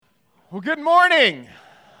Well, good morning.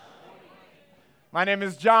 My name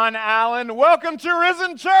is John Allen. Welcome to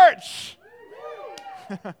Risen Church.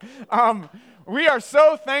 We are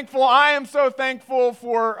so thankful. I am so thankful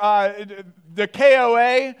for the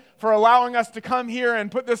KOA for allowing us to come here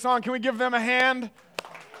and put this on. Can we give them a hand?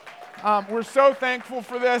 We're so thankful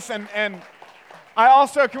for this, and can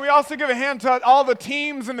we also give a hand to all the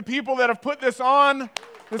teams and the people that have put this on?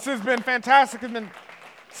 This has been fantastic. It's been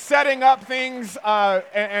setting up things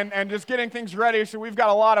and just getting things ready. So we've got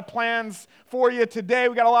a lot of plans for you today.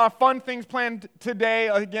 We've got a lot of fun things planned today.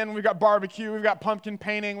 Again, we've got barbecue, we've got pumpkin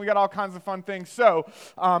painting, we got all kinds of fun things. So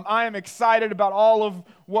I am excited about all of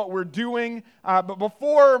what we're doing. But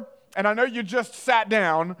before, and I know you just sat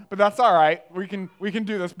down, but that's all right. We can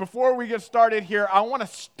do this. Before we get started here, I want to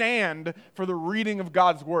stand for the reading of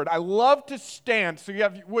God's Word. I love to stand. So you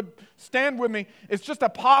would stand with me. It's just a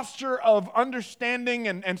posture of understanding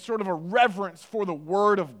and sort of a reverence for the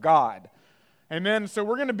Word of God. Amen. So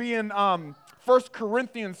we're going to be in 1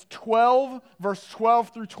 Corinthians 12, verse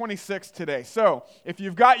 12 through 26 today. So if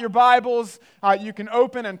you've got your Bibles, you can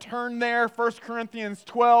open and turn there. 1 Corinthians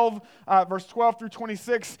 12, verse 12 through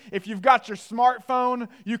 26. If you've got your smartphone,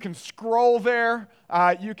 you can scroll there.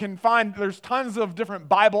 You can find, there's tons of different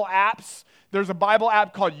Bible apps. There's a Bible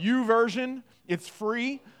app called YouVersion. It's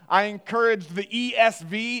free. I encourage the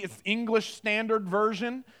ESV. It's English Standard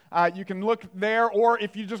Version. You can look there, or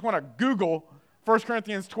if you just want to Google 1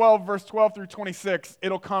 Corinthians 12, verse 12 through 26,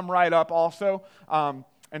 it'll come right up also.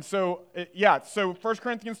 So 1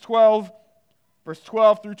 Corinthians 12, verse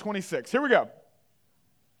 12 through 26. Here we go.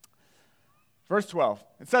 Verse 12.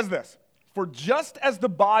 It says this: "For just as the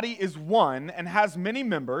body is one and has many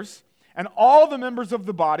members, and all the members of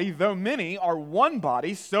the body, though many, are one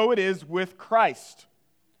body, so it is with Christ.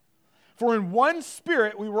 For in one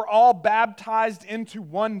Spirit we were all baptized into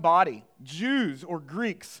one body, Jews or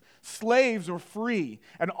Greeks, slaves or free,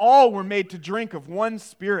 and all were made to drink of one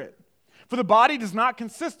Spirit. For the body does not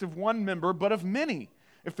consist of one member, but of many.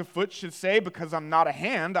 If the foot should say, 'Because I'm not a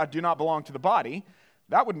hand, I do not belong to the body,'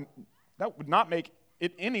 that would not make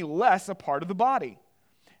it any less a part of the body.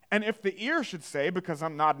 And if the ear should say, 'Because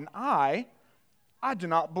I'm not an eye, I do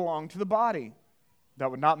not belong to the body,'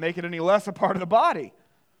 that would not make it any less a part of the body.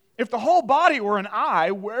 If the whole body were an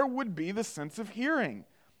eye, where would be the sense of hearing?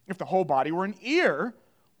 If the whole body were an ear,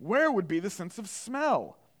 where would be the sense of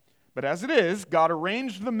smell? But as it is, God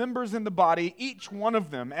arranged the members in the body, each one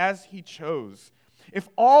of them as He chose. If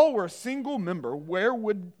all were a single member, where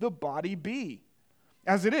would the body be?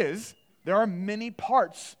 As it is, there are many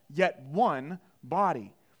parts, yet one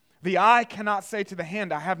body. The eye cannot say to the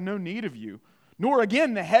hand, 'I have no need of you,' nor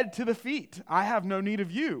again the head to the feet, 'I have no need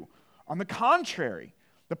of you.' On the contrary,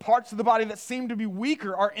 the parts of the body that seem to be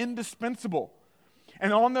weaker are indispensable.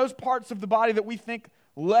 And on those parts of the body that we think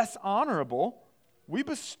less honorable, we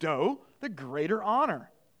bestow the greater honor.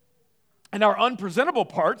 And our unpresentable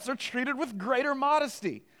parts are treated with greater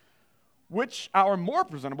modesty, which our more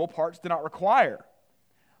presentable parts do not require.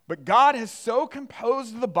 But God has so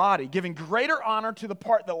composed the body, giving greater honor to the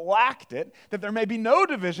part that lacked it, that there may be no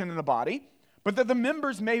division in the body, but that the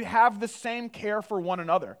members may have the same care for one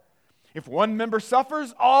another. If one member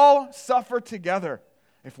suffers, all suffer together.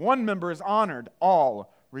 If one member is honored,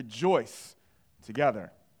 all rejoice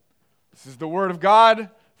together." This is the word of God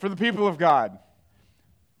for the people of God.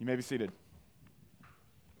 You may be seated.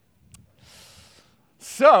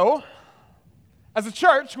 So, as a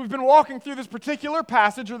church, we've been walking through this particular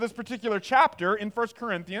passage or this particular chapter in 1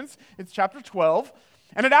 Corinthians. It's chapter 12.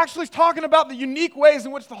 And it actually is talking about the unique ways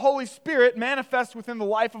in which the Holy Spirit manifests within the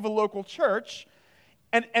life of a local church.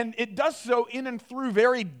 And it does so in and through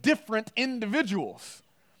very different individuals.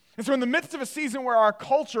 And so in the midst of a season where our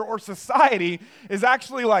culture or society is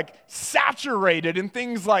actually like saturated in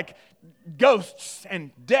things like ghosts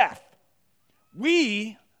and death,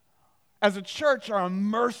 we as a church are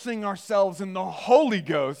immersing ourselves in the Holy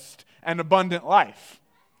Ghost and abundant life.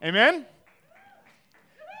 Amen?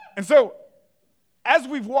 And so as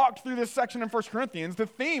we've walked through this section in 1 Corinthians, the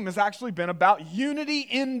theme has actually been about unity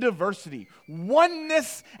in diversity,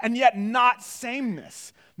 oneness and yet not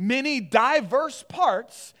sameness, many diverse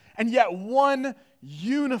parts and yet one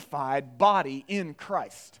unified body in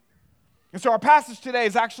Christ. And so our passage today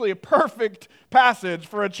is actually a perfect passage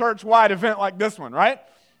for a church-wide event like this one, right?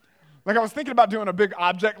 Like I was thinking about doing a big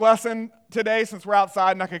object lesson today since we're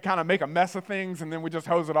outside and I could kind of make a mess of things and then we just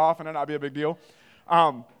hose it off and it'd not be a big deal.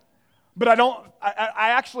 But I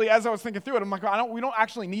actually, as I was thinking through it, I'm like, we don't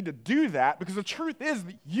actually need to do that because the truth is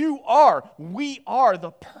that we are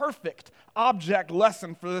the perfect object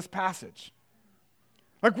lesson for this passage.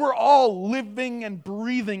 Like we're all living and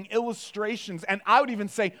breathing illustrations, and I would even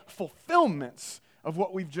say fulfillments of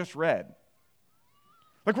what we've just read.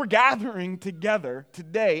 Like we're gathering together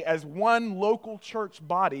today as one local church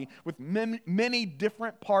body with many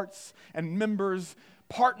different parts and members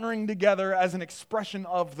partnering together as an expression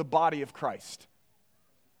of the body of Christ.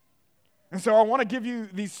 And so I want to give you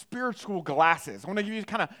these spiritual glasses. I want to give you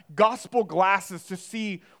kind of gospel glasses to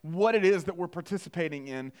see what it is that we're participating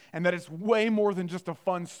in, and that it's way more than just a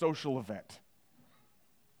fun social event.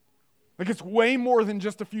 Like it's way more than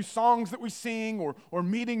just a few songs that we sing or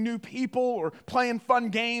meeting new people or playing fun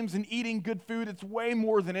games and eating good food. It's way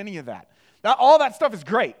more than any of that. Now, all that stuff is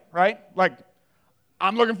great, right? Like,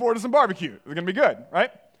 I'm looking forward to some barbecue. It's going to be good,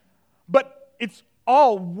 right? But it's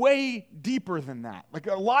all way deeper than that. Like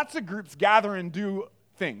lots of groups gather and do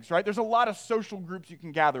things, right? There's a lot of social groups you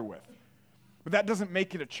can gather with. But that doesn't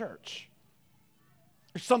make it a church.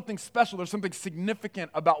 There's something special. There's something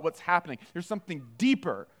significant about what's happening. There's something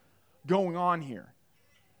deeper going on here.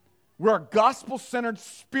 We're a gospel-centered,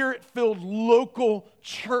 spirit-filled, local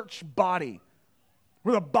church body.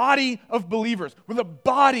 We're the body of believers. We're the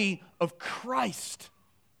body of Christ.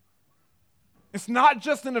 It's not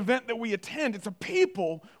just an event that we attend. It's a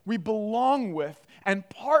people we belong with and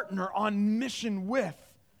partner on mission with.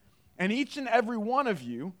 And each and every one of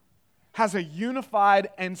you has a unified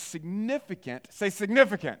and significant, say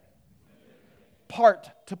significant, part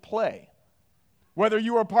to play. Whether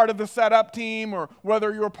you are part of the setup team or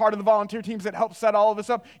whether you are part of the volunteer teams that help set all of this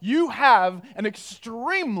up, you have an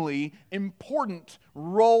extremely important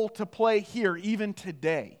role to play here even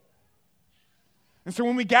today. And so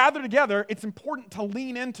when we gather together, it's important to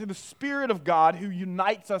lean into the Spirit of God who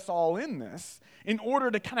unites us all in this in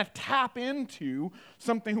order to kind of tap into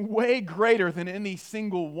something way greater than any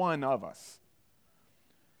single one of us.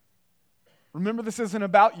 Remember, this isn't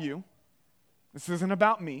about you. This isn't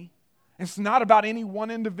about me. It's not about any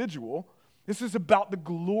one individual. This is about the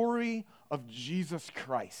glory of Jesus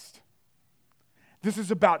Christ. This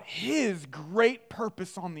is about His great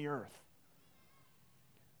purpose on the earth.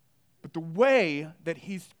 But the way that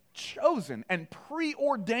He's chosen and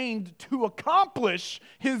preordained to accomplish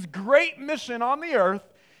His great mission on the earth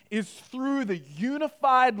is through the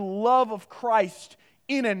unified love of Christ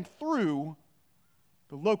in and through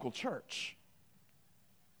the local church,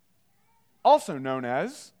 also known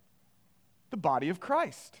as the body of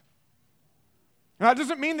Christ. Now, that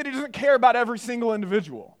doesn't mean that He doesn't care about every single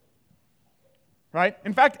individual, right?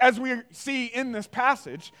 In fact, as we see in this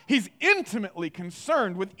passage, He's intimately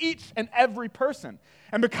concerned with each and every person.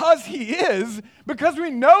 And because we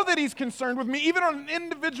know that He's concerned with me, even on an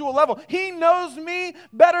individual level, He knows me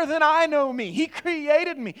better than I know me. He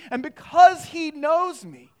created me. And because He knows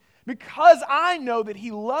me, because I know that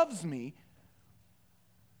He loves me,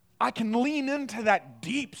 I can lean into that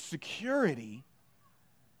deep security,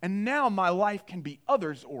 and now my life can be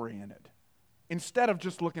others-oriented instead of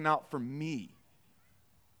just looking out for me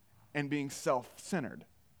and being self-centered.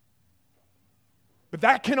 But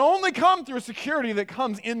that can only come through a security that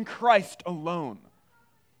comes in Christ alone.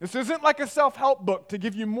 This isn't like a self-help book to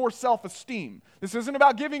give you more self-esteem. This isn't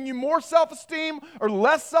about giving you more self-esteem or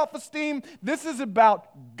less self-esteem. This is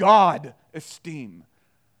about God-esteem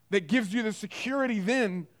that gives you the security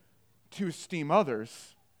then to esteem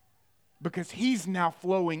others because He's now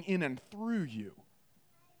flowing in and through you.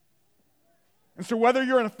 And so whether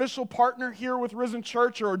you're an official partner here with Risen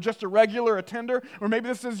Church or just a regular attender, or maybe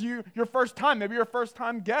this is your first time, maybe you're a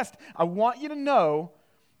first-time guest, I want you to know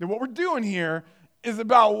that what we're doing here is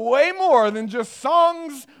about way more than just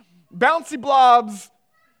songs, bouncy blobs,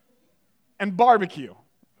 and barbecue,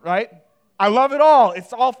 right? I love it all.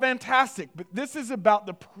 It's all fantastic. But this is about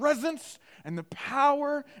the presence and the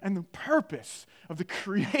power and the purpose of the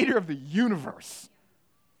Creator of the universe.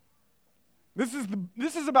 This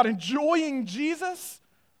is about enjoying Jesus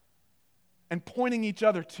and pointing each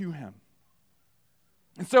other to Him.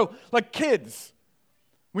 And so, like kids,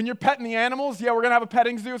 when you're petting the animals, yeah, we're going to have a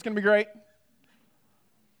petting zoo. It's going to be great.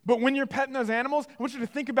 But when you're petting those animals, I want you to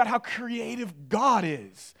think about how creative God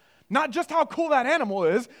is. Not just how cool that animal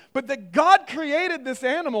is, but that God created this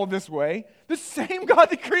animal this way, the same God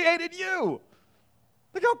that created you.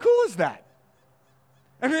 Look how cool is that?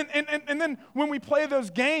 And then when we play those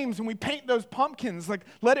games and we paint those pumpkins, like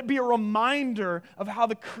let it be a reminder of how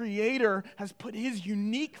the Creator has put His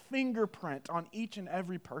unique fingerprint on each and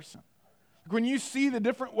every person. When you see the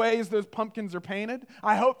different ways those pumpkins are painted,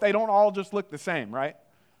 I hope they don't all just look the same, right?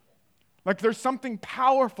 Like there's something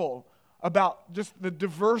powerful about just the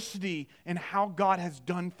diversity in how God has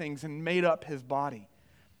done things and made up His body.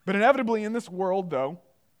 But inevitably in this world, though,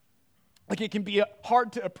 like it can be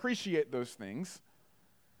hard to appreciate those things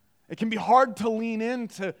It can be hard to lean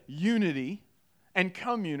into unity and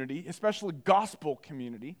community, especially gospel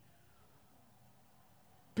community,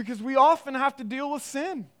 because we often have to deal with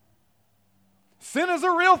sin. Sin is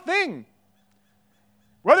a real thing.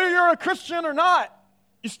 Whether you're a Christian or not,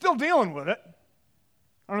 you're still dealing with it.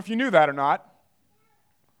 I don't know if you knew that or not.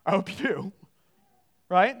 I hope you do.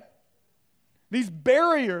 Right? These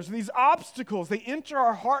barriers, these obstacles, they enter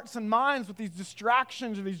our hearts and minds with these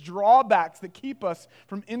distractions or these drawbacks that keep us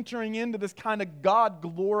from entering into this kind of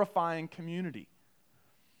God-glorifying community.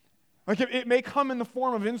 Like it may come in the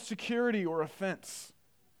form of insecurity or offense.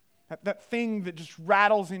 That thing that just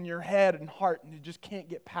rattles in your head and heart and you just can't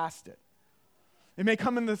get past it. It may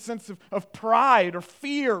come in the sense of pride or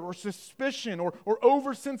fear or suspicion or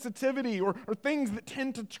oversensitivity or things that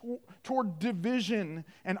tend toward division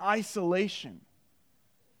and isolation.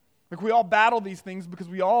 Like we all battle these things because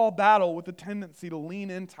we all battle with the tendency to lean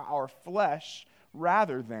into our flesh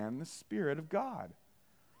rather than the Spirit of God.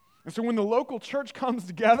 And so when the local church comes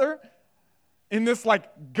together in this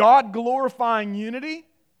like God-glorifying unity,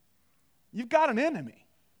 you've got an enemy.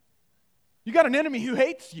 You've got an enemy who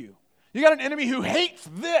hates you. You got an enemy who hates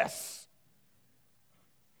this.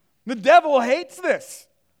 The devil hates this.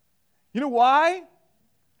 You know why?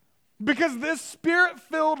 Because this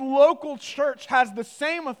Spirit-filled local church has the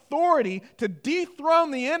same authority to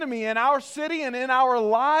dethrone the enemy in our city and in our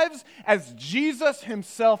lives as Jesus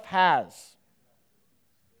himself has.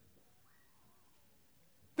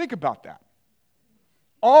 Think about that.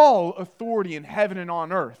 All authority in heaven and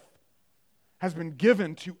on earth has been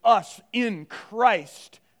given to us in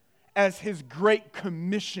Christ as his great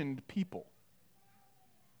commissioned people.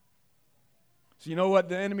 So you know what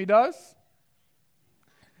the enemy does?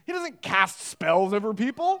 He doesn't cast spells over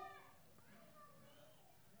people.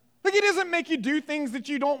 Like he doesn't make you do things that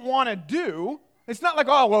you don't want to do. It's not like,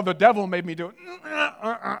 oh, well, the devil made me do it.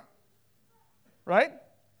 Right?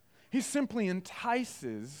 He simply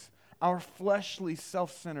entices our fleshly,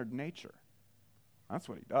 self-centered nature. That's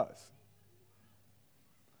what he does.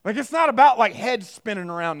 Like it's not about like heads spinning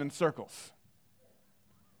around in circles.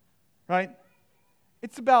 Right?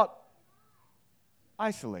 It's about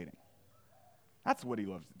isolating. That's what he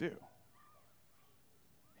loves to do.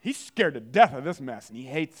 He's scared to death of this mess and he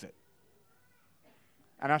hates it.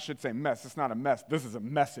 And I should say mess. It's not a mess. This is a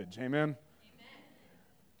message. Amen?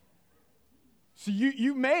 So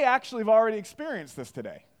you may actually have already experienced this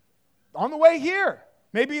today. On the way here.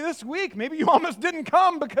 Maybe this week. Maybe you almost didn't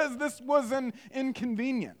come because this was an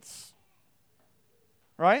inconvenience.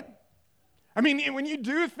 Right? I mean, when you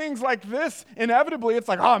do things like this, inevitably it's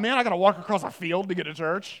like, oh man, I got to walk across a field to get to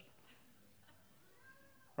church.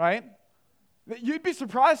 Right? You'd be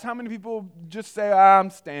surprised how many people just say, I'm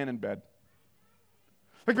staying in bed.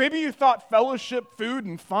 Like maybe you thought fellowship, food,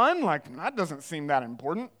 and fun, like that doesn't seem that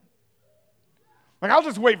important. Like, I'll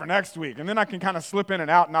just wait for next week, and then I can kind of slip in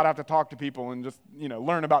and out and not have to talk to people and just,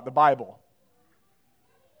 learn about the Bible.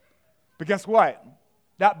 But guess what?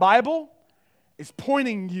 That Bible is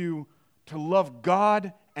pointing you to love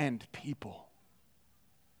God and people.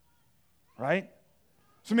 Right?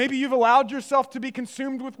 So maybe you've allowed yourself to be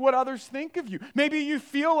consumed with what others think of you. Maybe you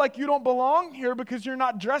feel like you don't belong here because you're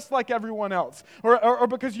not dressed like everyone else or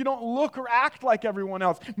because you don't look or act like everyone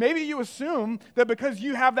else. Maybe you assume that because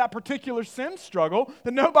you have that particular sin struggle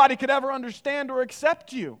that nobody could ever understand or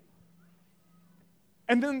accept you.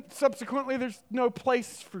 And then subsequently there's no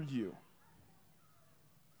place for you.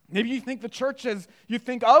 Maybe you think you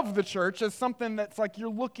think of the church as something that's like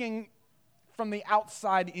you're looking from the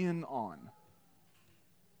outside in on.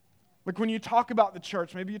 Like when you talk about the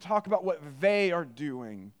church, maybe you talk about what they are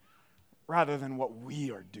doing rather than what we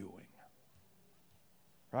are doing.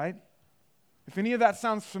 Right? If any of that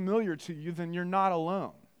sounds familiar to you, then you're not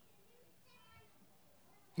alone.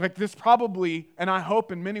 Like this probably, and I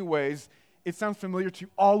hope in many ways, it sounds familiar to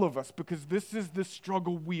all of us because this is the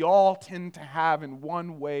struggle we all tend to have in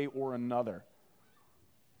one way or another.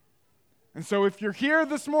 And so if you're here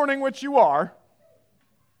this morning, which you are,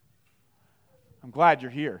 I'm glad you're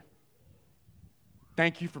here.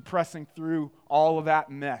 Thank you for pressing through all of that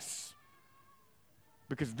mess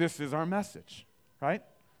because this is our message, right?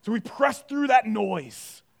 So we press through that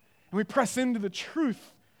noise and we press into the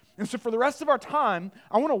truth. And so for the rest of our time,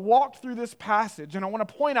 I want to walk through this passage and I want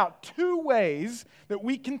to point out two ways that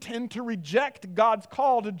we can tend to reject God's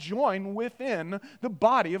call to join within the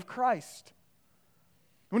body of Christ.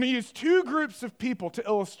 I'm going to use two groups of people to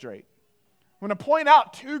illustrate. I'm going to point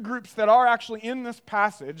out two groups that are actually in this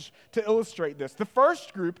passage to illustrate this. The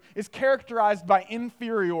first group is characterized by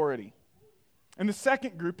inferiority, and the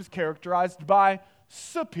second group is characterized by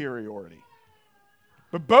superiority.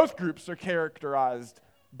 But both groups are characterized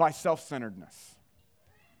by self-centeredness.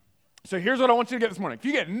 So here's what I want you to get this morning. If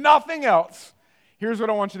you get nothing else, here's what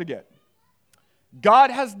I want you to get. God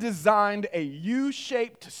has designed a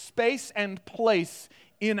U-shaped space and place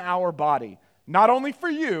in our body, not only for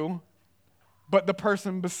you, but the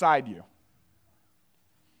person beside you.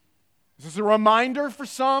 This is a reminder for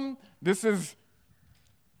some. This is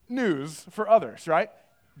news for others, right?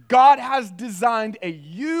 God has designed a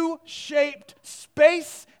U-shaped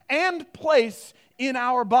space and place in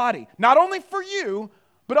our body, not only for you,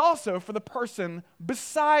 but also for the person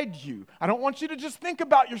beside you. I don't want you to just think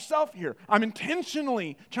about yourself here. I'm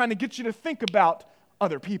intentionally trying to get you to think about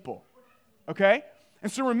other people, okay?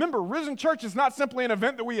 And so remember, Risen Church is not simply an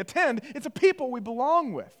event that we attend, it's a people we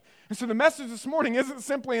belong with. And so the message this morning isn't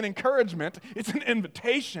simply an encouragement, it's an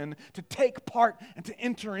invitation to take part and to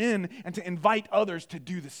enter in and to invite others to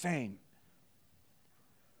do the same.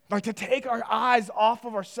 Like to take our eyes off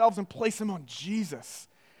of ourselves and place them on Jesus.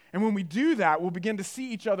 And when we do that, we'll begin to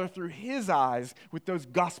see each other through His eyes with those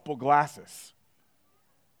gospel glasses.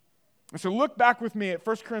 And so look back with me at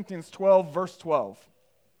 1 Corinthians 12, verse 12.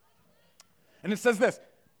 And it says this,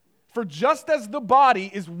 "For just as the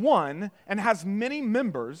body is one and has many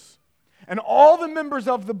members, and all the members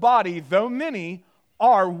of the body, though many,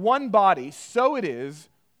 are one body, so it is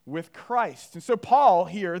with Christ." And so Paul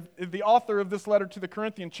here, the author of this letter to the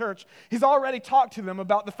Corinthian church, he's already talked to them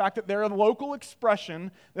about the fact that their local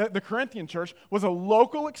expression, the Corinthian church, was a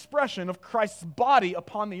local expression of Christ's body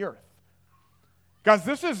upon the earth. Guys,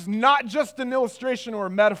 this is not just an illustration or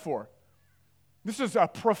a metaphor. This is a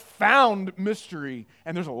profound mystery,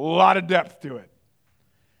 and there's a lot of depth to it.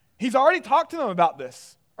 He's already talked to them about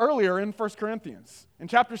this earlier in 1 Corinthians. In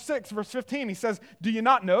chapter 6, verse 15, he says, "Do you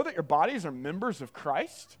not know that your bodies are members of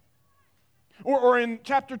Christ?" Or in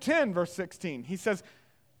chapter 10, verse 16, he says,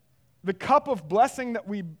 "The cup of blessing that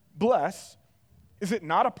we bless, is it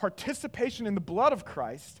not a participation in the blood of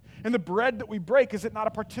Christ? And the bread that we break, is it not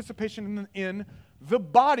a participation in the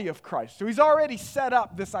body of Christ?" So he's already set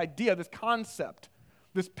up this idea, this concept,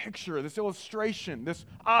 this picture, this illustration, this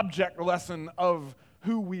object lesson of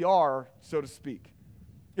who we are, so to speak.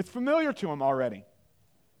 It's familiar to him already.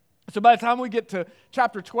 So by the time we get to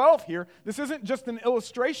chapter 12 here, this isn't just an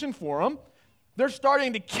illustration for them. They're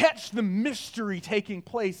starting to catch the mystery taking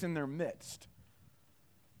place in their midst.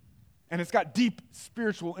 And it's got deep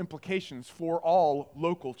spiritual implications for all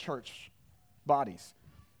local church bodies.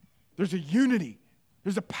 There's a unity,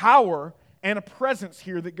 there's a power and a presence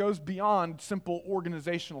here that goes beyond simple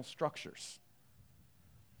organizational structures.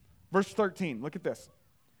 Verse 13, look at this.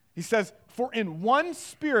 He says, "For in one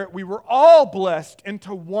Spirit we were all blessed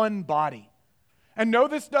into one body." And no,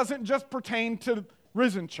 this doesn't just pertain to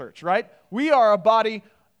Risen Church, right? We are a body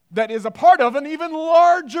that is a part of an even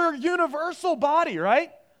larger universal body,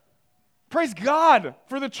 right? Praise God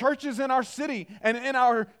for the churches in our city and in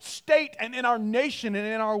our state and in our nation and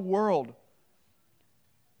in our world.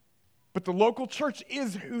 But the local church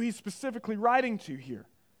is who he's specifically writing to here.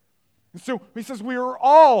 And so he says we are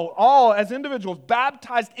all as individuals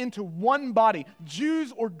baptized into one body,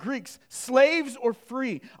 Jews or Greeks, slaves or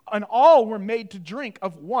free, and all were made to drink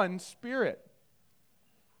of one Spirit.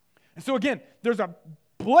 And so again, there's a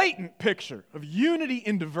blatant picture of unity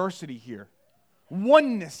in diversity here.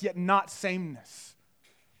 Oneness, yet not sameness.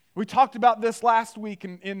 We talked about this last week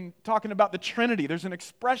in talking about the Trinity. There's an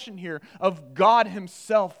expression here of God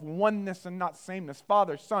Himself, oneness and not sameness.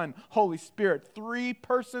 Father, Son, Holy Spirit, 3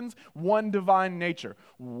 persons, 1 divine nature.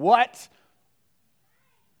 What?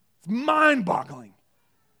 It's mind-boggling.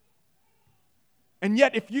 And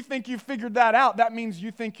yet, if you think you've figured that out, that means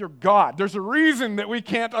you think you're God. There's a reason that we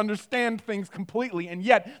can't understand things completely, and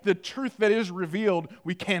yet the truth that is revealed,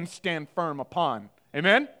 we can stand firm upon.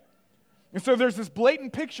 Amen? And so there's this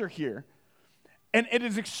blatant picture here, and it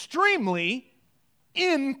is extremely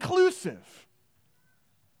inclusive.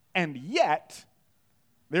 And yet,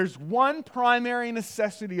 there's one primary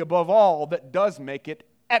necessity above all that does make it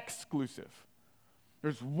exclusive.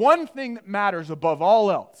 There's one thing that matters above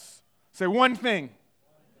all else. Say one thing.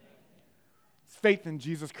 It's faith in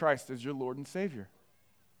Jesus Christ as your Lord and Savior.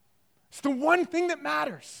 It's the one thing that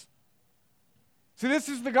matters. See, this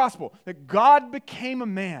is the gospel, that God became a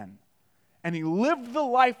man, and He lived the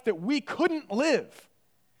life that we couldn't live.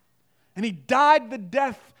 And He died the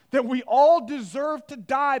death that we all deserve to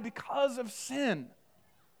die because of sin.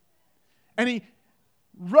 And He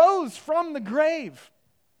rose from the grave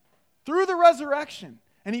through the resurrection.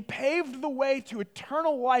 And He paved the way to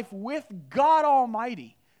eternal life with God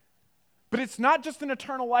Almighty. But it's not just an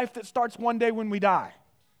eternal life that starts one day when we die.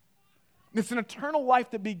 It's an eternal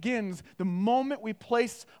life that begins the moment we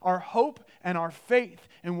place our hope and our faith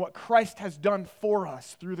in what Christ has done for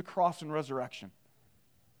us through the cross and resurrection.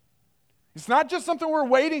 It's not just something we're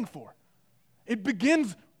waiting for. It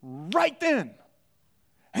begins right then.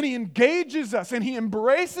 And he engages us, and he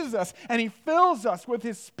embraces us, and he fills us with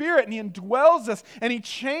his Spirit, and he indwells us, and he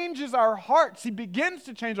changes our hearts. He begins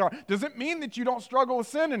to change our hearts. Doesn't mean that you don't struggle with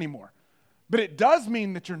sin anymore. But it does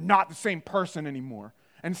mean that you're not the same person anymore.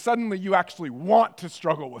 And suddenly you actually want to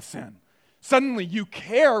struggle with sin. Suddenly you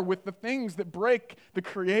care with the things that break the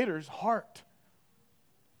Creator's heart.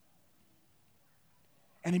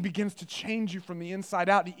 And he begins to change you from the inside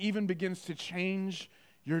out. He even begins to change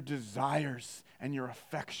your desires and your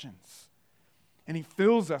affections. And he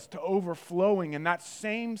fills us to overflowing. And that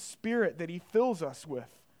same Spirit that he fills us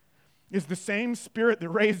with is the same Spirit that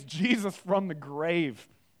raised Jesus from the grave.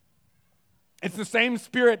 It's the same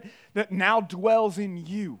Spirit that now dwells in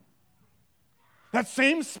you. That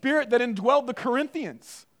same Spirit that indwelled the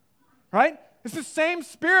Corinthians, right? It's the same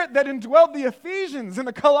Spirit that indwelled the Ephesians and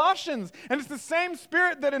the Colossians. And it's the same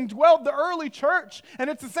Spirit that indwelled the early church.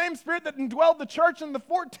 And it's the same Spirit that indwelled the church in the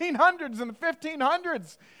 1400s and the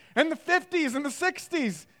 1500s and the 50s and the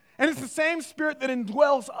 60s. And it's the same Spirit that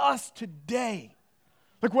indwells us today.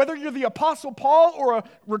 Like whether you're the Apostle Paul or a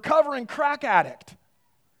recovering crack addict,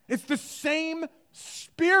 it's the same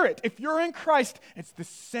Spirit. If you're in Christ, it's the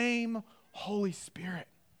same Holy Spirit.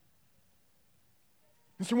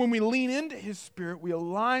 And so when we lean into his Spirit, we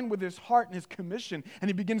align with his heart and his commission, and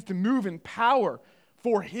he begins to move in power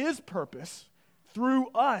for his purpose through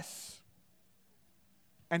us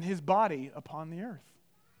and his body upon the earth.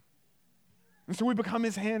 And so we become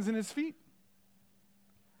his hands and his feet.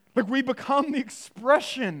 Like we become the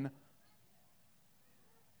expression.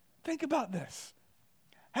 Think about this.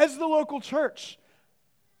 As the local church,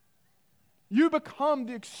 you become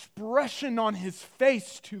the expression on his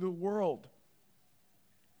face to the world.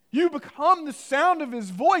 You become the sound of his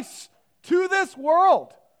voice to this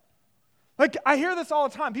world. Like, I hear this all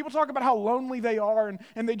the time. People talk about how lonely they are,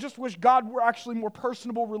 and they just wish God were actually more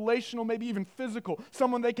personable, relational, maybe even physical.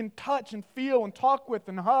 Someone they can touch and feel and talk with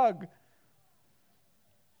and hug.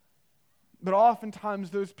 But oftentimes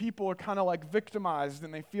those people are kind of like victimized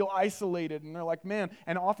and they feel isolated and they're like, man,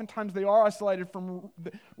 and oftentimes they are isolated from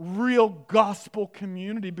the real gospel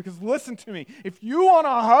community. Because listen to me, if you want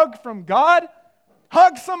a hug from God,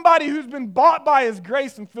 hug somebody who's been bought by his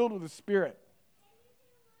grace and filled with the Spirit.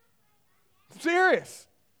 I'm serious.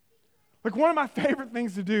 Like one of my favorite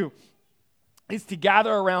things to do is to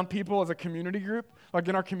gather around people as a community group. Like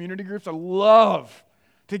in our community groups, I love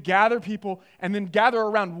to gather people and then gather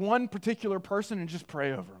around one particular person and just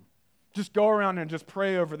pray over them. Just go around and just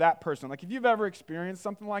pray over that person. Like if you've ever experienced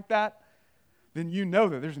something like that, then you know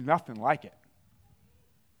that there's nothing like it.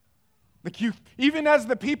 Like you, even as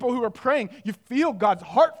the people who are praying, you feel God's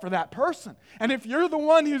heart for that person. And if you're the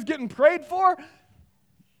one who's getting prayed for,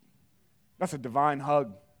 that's a divine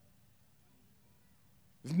hug.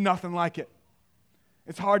 There's nothing like it.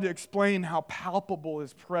 It's hard to explain how palpable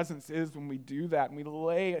his presence is when we do that. And we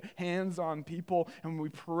lay hands on people and we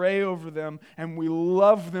pray over them and we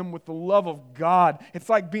love them with the love of God. It's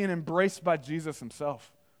like being embraced by Jesus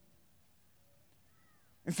himself.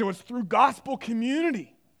 And so it's through gospel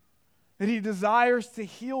community that he desires to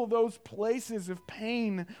heal those places of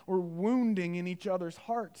pain or wounding in each other's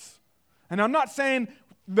hearts. And I'm not saying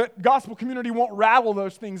that gospel community won't rattle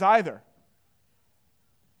those things either.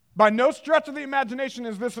 By no stretch of the imagination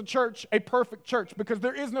is this a church, a perfect church, because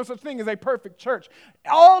there is no such thing as a perfect church.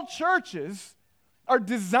 All churches are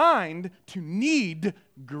designed to need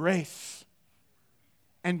grace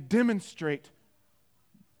and demonstrate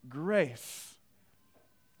grace.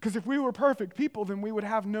 Because if we were perfect people, then we would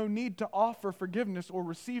have no need to offer forgiveness or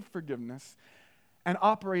receive forgiveness and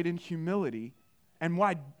operate in humility. And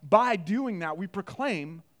by doing that, we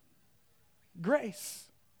proclaim grace.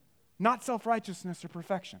 Not self-righteousness or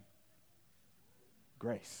perfection.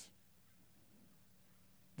 Grace.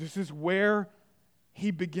 This is where he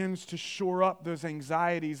begins to shore up those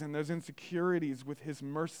anxieties and those insecurities with his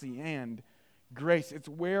mercy and grace. It's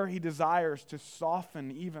where he desires to soften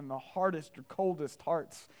even the hardest or coldest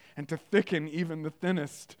hearts and to thicken even the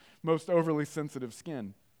thinnest, most overly sensitive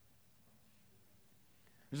skin.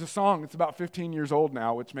 There's a song that's about 15 years old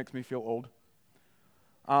now, which makes me feel old,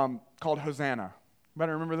 called Hosanna.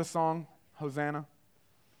 Anybody remember this song, Hosanna?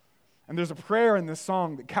 And there's a prayer in this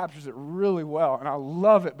song that captures it really well, and I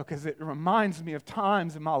love it because it reminds me of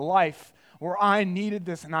times in my life where I needed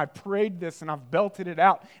this, and I prayed this, and I've belted it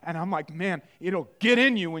out, and I'm like, man, it'll get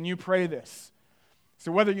in you when you pray this.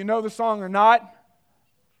 So whether you know the song or not,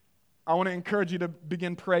 I want to encourage you to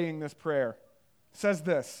begin praying this prayer. It says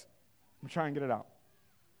this. I'm trying to get it out.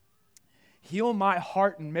 Heal my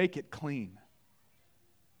heart and make it clean.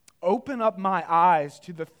 Open up my eyes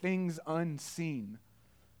to the things unseen.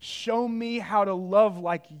 Show me how to love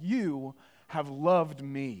like you have loved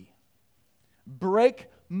me. Break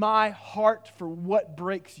my heart for what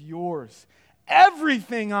breaks yours.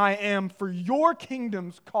 Everything I am for your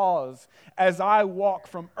kingdom's cause as I walk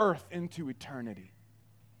from earth into eternity.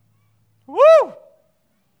 Woo!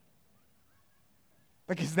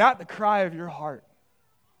 Like, is that the cry of your heart?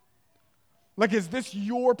 Like, is this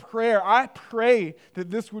your prayer? I pray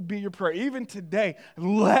that this would be your prayer. Even today,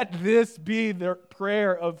 let this be the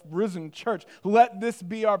prayer of Risen Church. Let this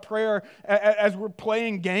be our prayer as we're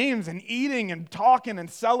playing games and eating and talking and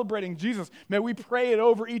celebrating Jesus. May we pray it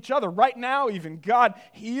over each other right now even. God,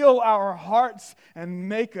 heal our hearts and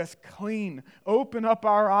make us clean. Open up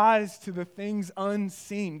our eyes to the things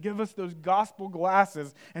unseen. Give us those gospel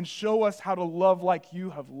glasses and show us how to love like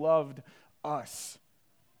you have loved us.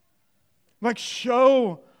 Like,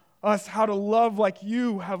 show us how to love like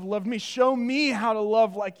you have loved me. Show me how to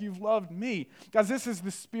love like you've loved me. Guys, this is the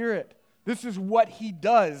Spirit. This is what He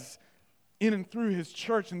does in and through His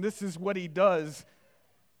church, and this is what He does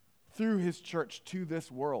through His church to this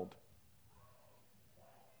world.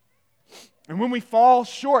 And when we fall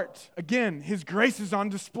short, again, His grace is on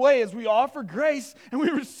display as we offer grace and we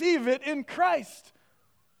receive it in Christ.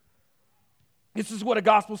 This is what a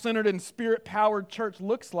gospel-centered and spirit-powered church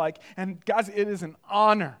looks like. And guys, it is an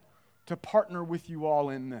honor to partner with you all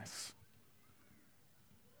in this.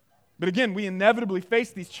 But again, we inevitably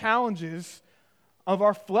face these challenges of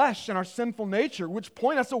our flesh and our sinful nature, which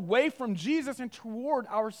point us away from Jesus and toward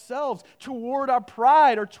ourselves, toward our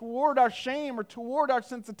pride, or toward our shame, or toward our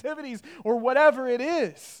sensitivities, or whatever it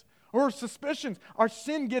is, or suspicions. Our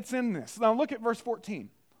sin gets in this. Now look at verse 14.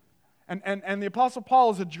 And the Apostle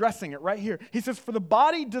Paul is addressing it right here. He says, for the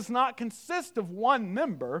body does not consist of one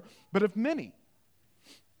member, but of many.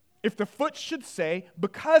 If the foot should say,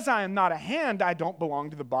 because I am not a hand, I don't belong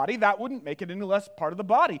to the body, that wouldn't make it any less part of the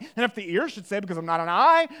body. And if the ear should say, because I'm not an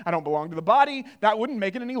eye, I don't belong to the body, that wouldn't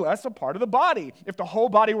make it any less a part of the body. If the whole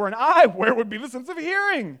body were an eye, where would be the sense of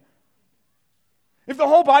hearing? If the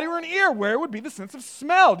whole body were an ear, where would be the sense of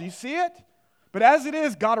smell? Do you see it? But as it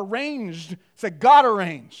is, God arranged. Say, God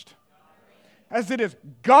arranged. As it is,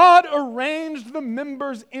 God arranged the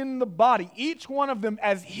members in the body, each one of them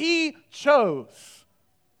as He chose.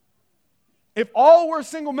 If all were a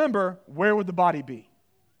single member, where would the body be?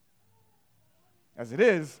 As it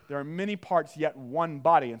is, there are many parts, yet one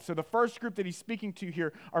body. And so the first group that he's speaking to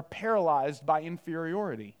here are paralyzed by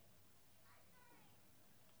inferiority.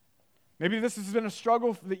 Maybe this has been a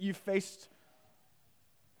struggle that you've faced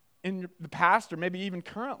in the past, or maybe even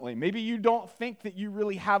currently. Maybe you don't think that you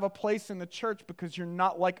really have a place in the church because you're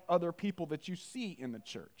not like other people that you see in the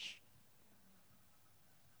church.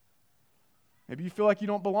 Maybe you feel like you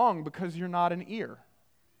don't belong because you're not an ear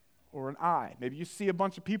or an eye. Maybe you see a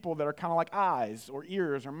bunch of people that are kind of like eyes or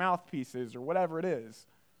ears or mouthpieces or whatever it is.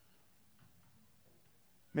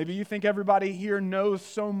 Maybe you think everybody here knows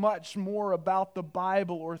so much more about the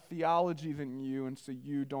Bible or theology than you, and so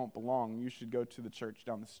you don't belong. You should go to the church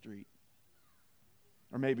down the street.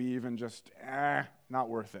 Or maybe even just, not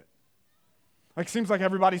worth it. Like, seems like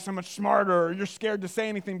everybody's so much smarter, or you're scared to say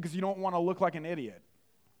anything because you don't want to look like an idiot.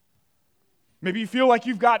 Maybe you feel like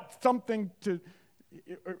you've got something to,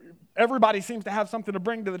 everybody seems to have something to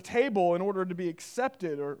bring to the table in order to be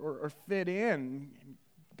accepted or fit in.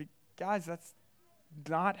 Guys, that's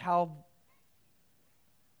not how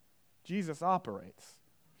Jesus operates.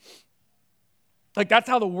 Like, that's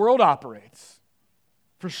how the world operates,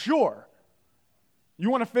 for sure. You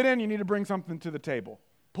want to fit in, you need to bring something to the table.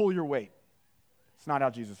 Pull your weight. It's not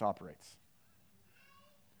how Jesus operates.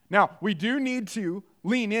 Now, we do need to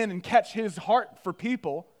lean in and catch His heart for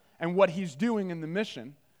people and what He's doing in the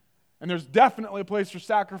mission. And there's definitely a place for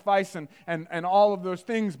sacrifice and all of those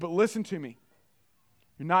things, but listen to me.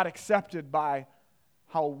 You're not accepted by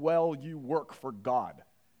how well you work for God.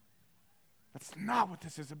 That's not what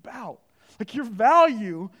this is about. Like, your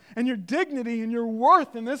value and your dignity and your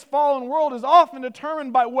worth in this fallen world is often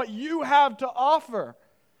determined by what you have to offer.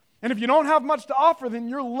 And if you don't have much to offer, then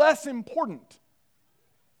you're less important.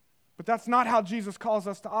 But that's not how Jesus calls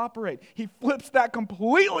us to operate. He flips that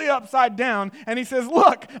completely upside down and He says,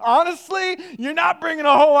 look, honestly, you're not bringing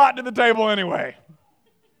a whole lot to the table anyway.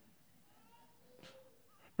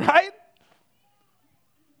 Right?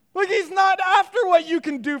 Like, He's not after what you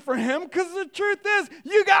can do for Him, because the truth is,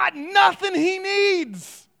 you got nothing He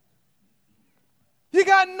needs. You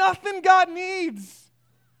got nothing God needs.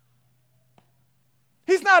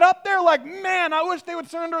 He's not got up there like, man, I wish they would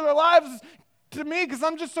surrender their lives to me because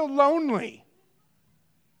I'm just so lonely.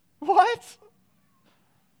 What?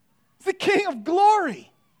 He's the King of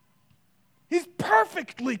glory. He's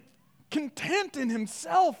perfectly content in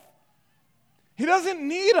himself. He doesn't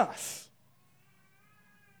need us.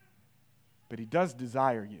 But he does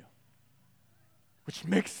desire you, which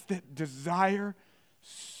makes that desire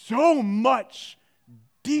so much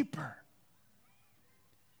deeper.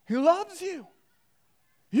 He loves you.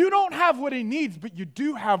 You don't have what he needs, but you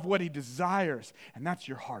do have what he desires, and that's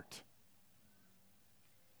your heart.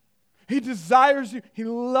 He desires you. He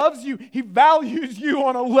loves you. He values you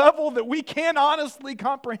on a level that we can't honestly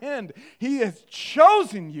comprehend. He has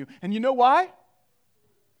chosen you. And you know why?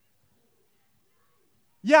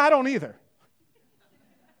 Yeah, I don't either.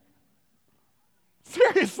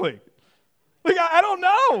 Seriously. Like, I don't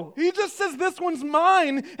know. He just says, this one's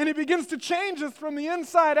mine, and he begins to change us from the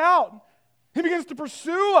inside out. He begins to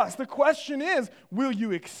pursue us. The question is, will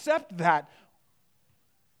you accept that,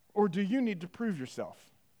 or do you need to prove yourself?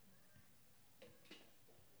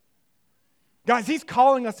 Guys, he's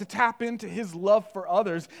calling us to tap into his love for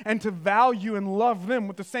others and to value and love them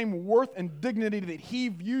with the same worth and dignity that he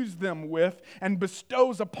views them with and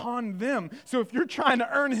bestows upon them. So if you're trying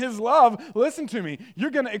to earn his love, listen to me,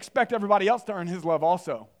 you're going to expect everybody else to earn his love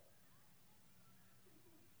also.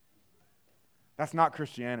 That's not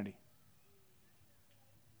Christianity.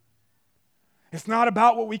 It's not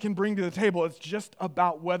about what we can bring to the table. It's just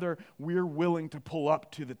about whether we're willing to pull up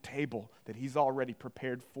to the table that he's already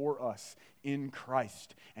prepared for us in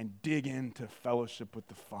Christ and dig into fellowship with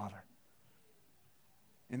the Father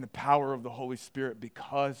in the power of the Holy Spirit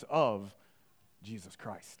because of Jesus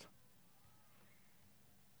Christ.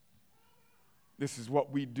 This is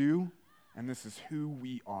what we do, and this is who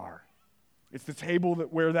we are. It's the table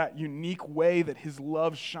where that unique way that his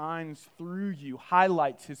love shines through you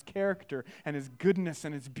highlights his character and his goodness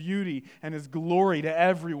and his beauty and his glory to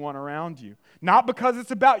everyone around you. Not because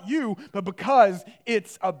it's about you, but because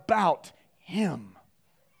it's about him.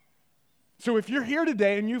 So if you're here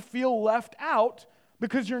today and you feel left out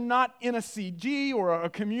because you're not in a CG or a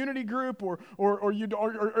community group or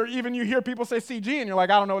even you hear people say CG and you're like,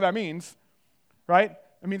 I don't know what that means, right?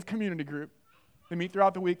 It means community group. They meet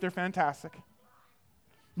throughout the week. They're fantastic.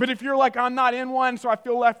 But if you're like, I'm not in one, so I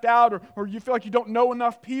feel left out, or you feel like you don't know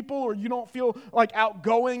enough people, or you don't feel like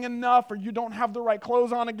outgoing enough, or you don't have the right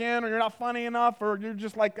clothes on again, or you're not funny enough, or you're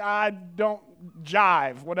just like, I don't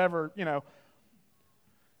jive, whatever,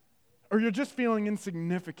 or you're just feeling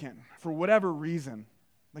insignificant for whatever reason,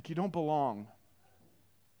 like you don't belong.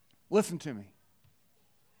 Listen to me.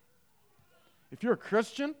 If you're a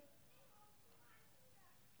Christian,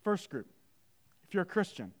 first group, if you're a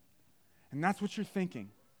Christian, and that's what you're thinking,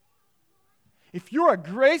 if you're a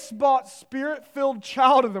grace-bought, spirit-filled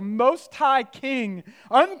child of the Most High King,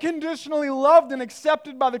 unconditionally loved and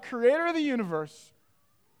accepted by the Creator of the universe,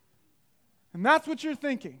 and that's what you're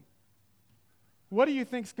thinking, what do you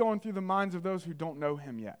think's going through the minds of those who don't know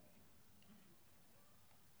him yet?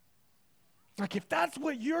 It's like, if that's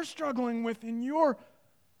what you're struggling with and you're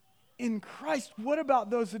in Christ, what about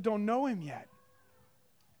those that don't know him yet?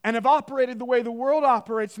 And have operated the way the world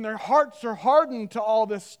operates, and their hearts are hardened to all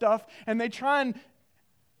this stuff, and they try and,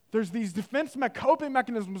 there's these coping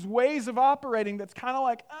mechanisms, ways of operating that's kind of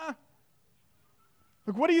like,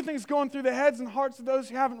 Like, what do you think is going through the heads and hearts of those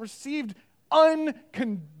who haven't received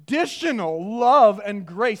unconditional love and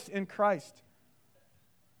grace in Christ?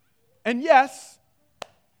 And yes,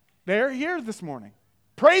 they're here this morning.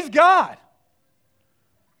 Praise God.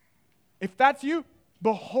 If that's you,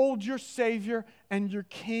 behold your Savior and your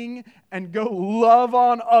King and go love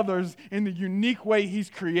on others in the unique way he's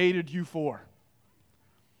created you for.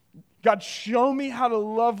 God, show me how to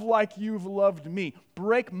love like you've loved me.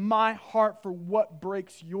 Break my heart for what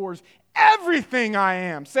breaks yours. Everything I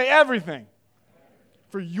am, say everything,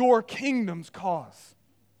 for your kingdom's cause.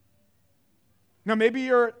 Now, maybe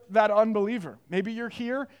you're that unbeliever. Maybe you're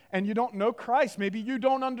here and you don't know Christ. Maybe you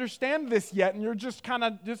don't understand this yet and you're just kind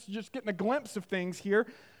of just getting a glimpse of things here.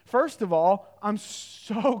 First of all, I'm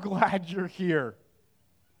so glad you're here.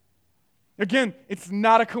 Again, it's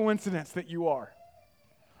not a coincidence that you are.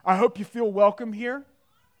 I hope you feel welcome here.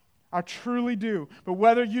 I truly do. But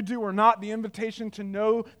whether you do or not, the invitation to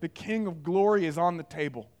know the King of Glory is on the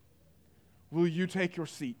table. Will you take your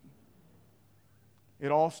seat? It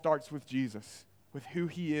all starts with Jesus, with who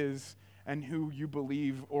he is and who you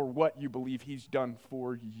believe or what you believe he's done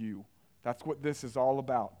for you. That's what this is all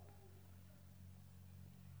about.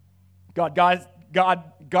 God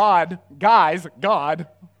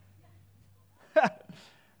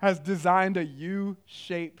has designed a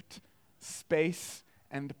U-shaped space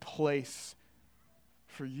and place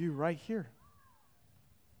for you right here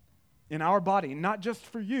in our body, not just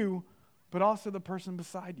for you, but also the person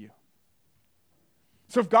beside you.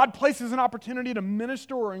 So if God places an opportunity to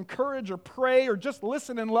minister or encourage or pray or just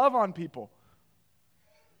listen and love on people,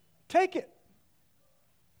 take it.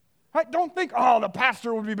 Right? Don't think, oh, the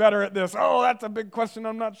pastor would be better at this. Oh, that's a big question.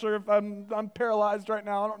 I'm not sure if I'm paralyzed right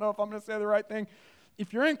now. I don't know if I'm going to say the right thing.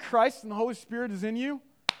 If you're in Christ and the Holy Spirit is in you,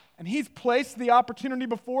 and He's placed the opportunity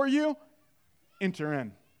before you, enter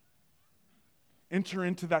in. Enter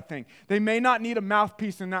into that thing. They may not need a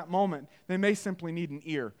mouthpiece in that moment. They may simply need an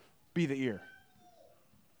ear. Be the ear.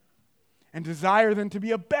 And desire then to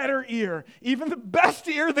be a better ear, even the best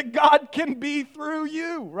ear that God can be through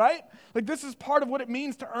you, right? Like this is part of what it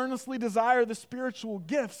means to earnestly desire the spiritual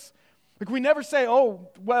gifts. Like we never say, oh,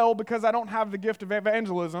 well, because I don't have the gift of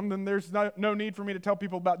evangelism, then there's no need for me to tell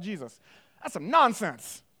people about Jesus. That's some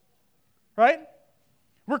nonsense, right?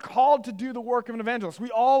 We're called to do the work of an evangelist.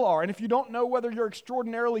 We all are. And if you don't know whether you're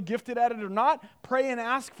extraordinarily gifted at it or not, pray and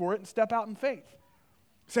ask for it and step out in faith.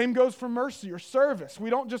 Same goes for mercy or service. We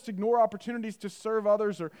don't just ignore opportunities to serve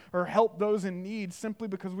others or help those in need simply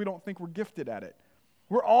because we don't think we're gifted at it.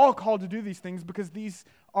 We're all called to do these things because these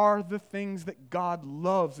are the things that God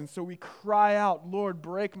loves. And so we cry out, Lord,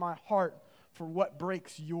 break my heart for what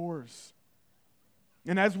breaks yours.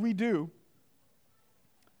 And as we do,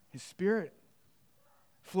 His Spirit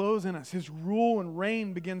flows in us. His rule and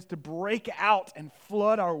reign begins to break out and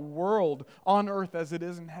flood our world on earth as it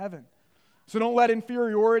is in heaven. So don't let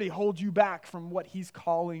inferiority hold you back from what He's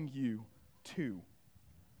calling you to.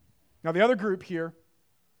 Now, the other group here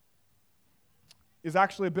is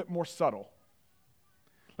actually a bit more subtle.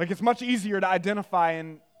 Like it's much easier to identify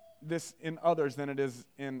in others than it is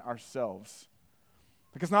in ourselves.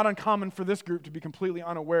 Like it's not uncommon for this group to be completely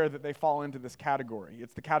unaware that they fall into this category.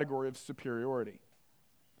 It's the category of superiority.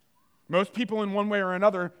 Most people in one way or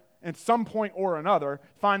another, at some point or another,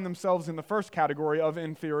 find themselves in the first category of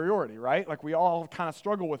inferiority, right? Like we all kind of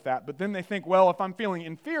struggle with that. But then they think, well, if I'm feeling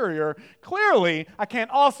inferior, clearly I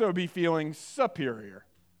can't also be feeling superior.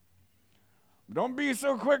 Don't be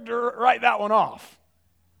so quick to write that one off,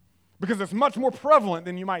 because it's much more prevalent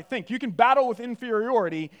than you might think. You can battle with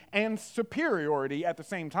inferiority and superiority at the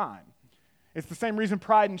same time. It's the same reason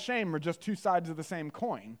pride and shame are just two sides of the same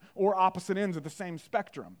coin or opposite ends of the same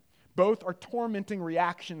spectrum. Both are tormenting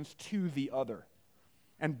reactions to the other.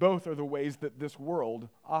 And both are the ways that this world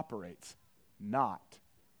operates, not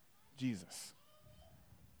Jesus.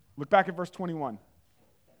 Look back at verse 21.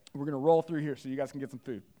 We're going to roll through here so you guys can get some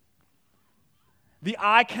food. The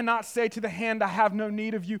eye cannot say to the hand, I have no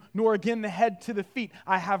need of you, nor again the head to the feet,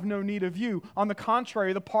 I have no need of you. On the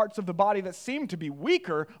contrary, the parts of the body that seem to be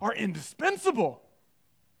weaker are indispensable.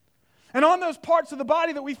 And on those parts of the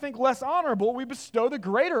body that we think less honorable, we bestow the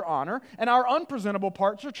greater honor, and our unpresentable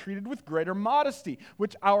parts are treated with greater modesty,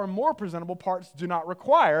 which our more presentable parts do not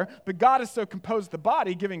require. But God has so composed the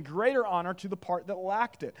body, giving greater honor to the part that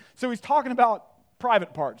lacked it. So he's talking about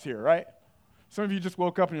private parts here, right? Some of you just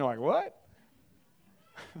woke up and you're like, what?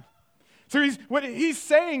 So what he's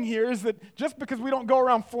saying here is that just because we don't go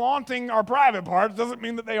around flaunting our private parts doesn't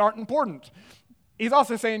mean that they aren't important. He's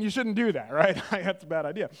also saying you shouldn't do that, right? That's a bad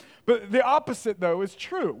idea. But the opposite, though, is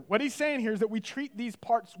true. What he's saying here is that we treat these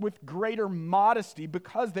parts with greater modesty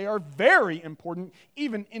because they are very important,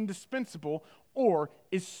 even indispensable or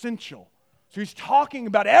essential. So he's talking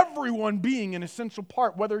about everyone being an essential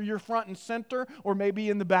part, whether you're front and center or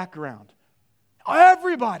maybe in the background.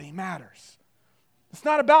 Everybody matters. It's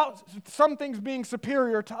not about some things being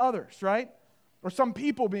superior to others, right? Or some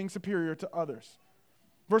people being superior to others.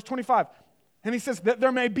 Verse 25. And he says that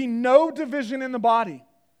there may be no division in the body,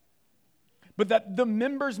 but that the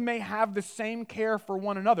members may have the same care for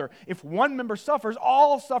one another. If one member suffers,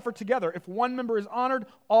 all suffer together. If one member is honored,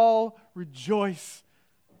 all rejoice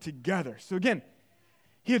together. So again,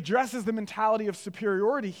 he addresses the mentality of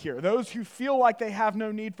superiority here. Those who feel like they have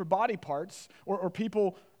no need for body parts, or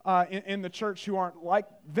people in the church who aren't like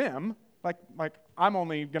them, like I'm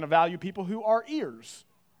only going to value people who are ears,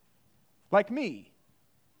 like me.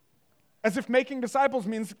 As if making disciples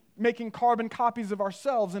means making carbon copies of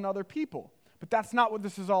ourselves and other people. But that's not what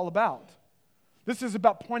this is all about. This is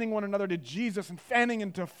about pointing one another to Jesus and fanning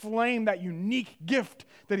into flame that unique gift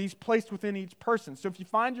that He's placed within each person. So if you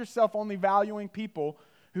find yourself only valuing people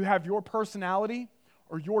who have your personality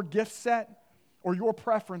or your gift set or your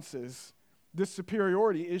preferences, this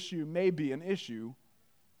superiority issue may be an issue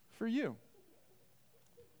for you.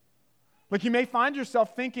 Like you may find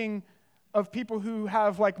yourself thinking of people who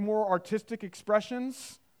have like more artistic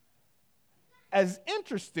expressions as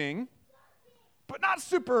interesting, but not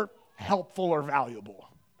super helpful or valuable.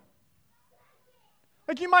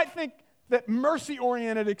 Like you might think that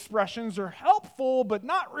mercy-oriented expressions are helpful, but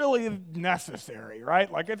not really necessary,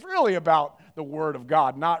 right? Like it's really about the Word of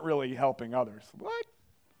God, not really helping others. What?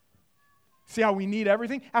 See how we need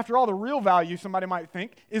everything? After all, the real value, somebody might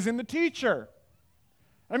think, is in the teacher.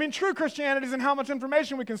 I mean, true Christianity is in how much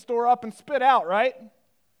information we can store up and spit out, right?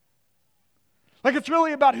 Like it's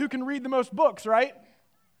really about who can read the most books, right?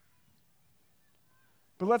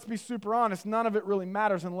 But let's be super honest, none of it really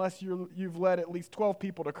matters unless you've led at least 12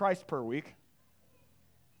 people to Christ per week.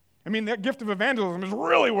 I mean, that gift of evangelism is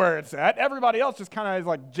really where it's at. Everybody else just kind of is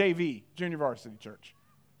like JV, junior varsity church.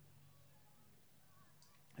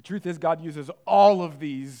 The truth is, God uses all of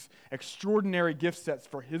these extraordinary gift sets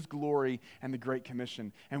for His glory and the Great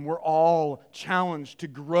Commission. And we're all challenged to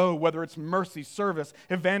grow, whether it's mercy, service,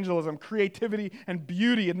 evangelism, creativity and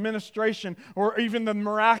beauty, administration, or even the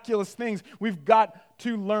miraculous things. We've got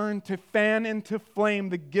to learn to fan into flame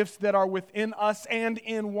the gifts that are within us and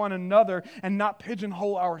in one another and not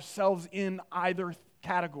pigeonhole ourselves in either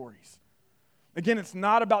categories. Again, it's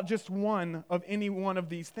not about just one of any one of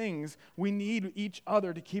these things. We need each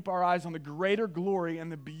other to keep our eyes on the greater glory and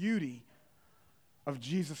the beauty of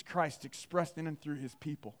Jesus Christ expressed in and through His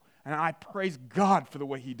people. And I praise God for the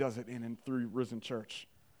way He does it in and through Risen Church.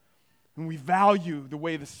 And we value the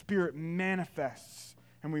way the Spirit manifests,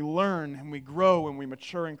 and we learn and we grow and we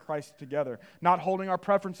mature in Christ together, not holding our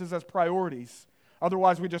preferences as priorities.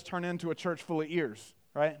 Otherwise, we just turn into a church full of ears,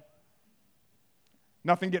 right?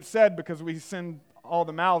 Nothing gets said because we send all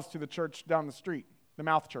the mouths to the church down the street, the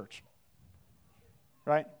mouth church,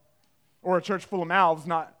 right? Or a church full of mouths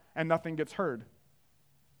and nothing gets heard.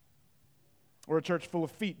 Or a church full of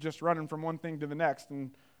feet just running from one thing to the next and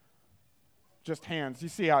just hands. You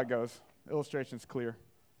see how it goes. The illustration's clear.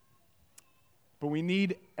 But we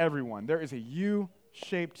need everyone. There is a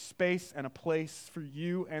U-shaped space and a place for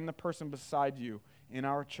you and the person beside you in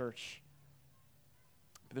our church.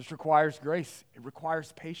 But this requires grace. It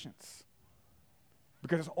requires patience.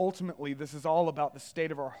 Because ultimately, this is all about the state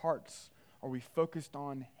of our hearts. Are we focused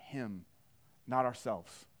on Him, not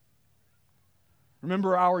ourselves?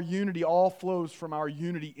 Remember, our unity all flows from our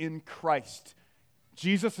unity in Christ.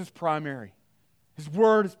 Jesus is primary. His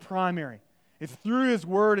Word is primary. It's through His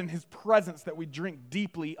Word and His presence that we drink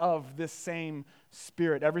deeply of this same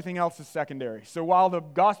Spirit. Everything else is secondary. So while the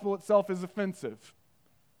gospel itself is offensive,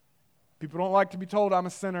 people don't like to be told I'm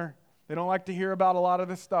a sinner. They don't like to hear about a lot of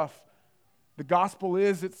this stuff. The gospel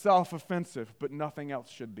is itself offensive, but nothing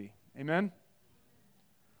else should be. Amen?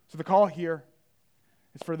 So the call here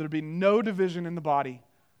is for there to be no division in the body,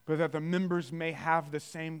 but that the members may have the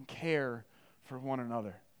same care for one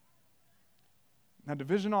another. Now,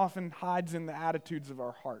 division often hides in the attitudes of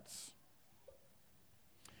our hearts.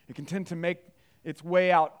 It can tend to make its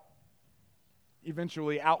way out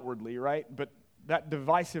eventually outwardly, right? But that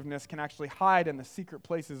divisiveness can actually hide in the secret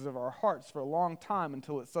places of our hearts for a long time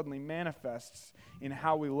until it suddenly manifests in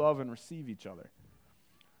how we love and receive each other.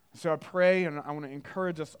 So I pray and I want to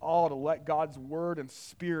encourage us all to let God's Word and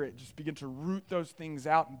Spirit just begin to root those things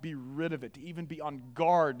out and be rid of it, to even be on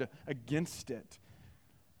guard against it.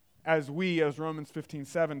 As we, as Romans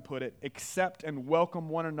 15:7 put it, accept and welcome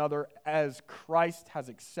one another as Christ has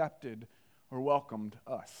accepted or welcomed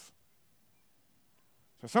us.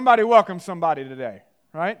 So somebody welcome somebody today,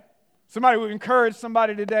 right? Somebody will encourage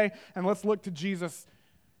somebody today, and let's look to Jesus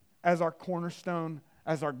as our cornerstone,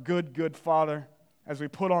 as our good Father, as we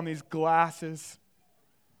put on these glasses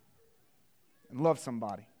and love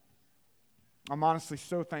somebody. I'm honestly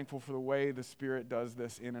so thankful for the way the Spirit does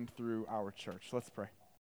this in and through our church. Let's pray.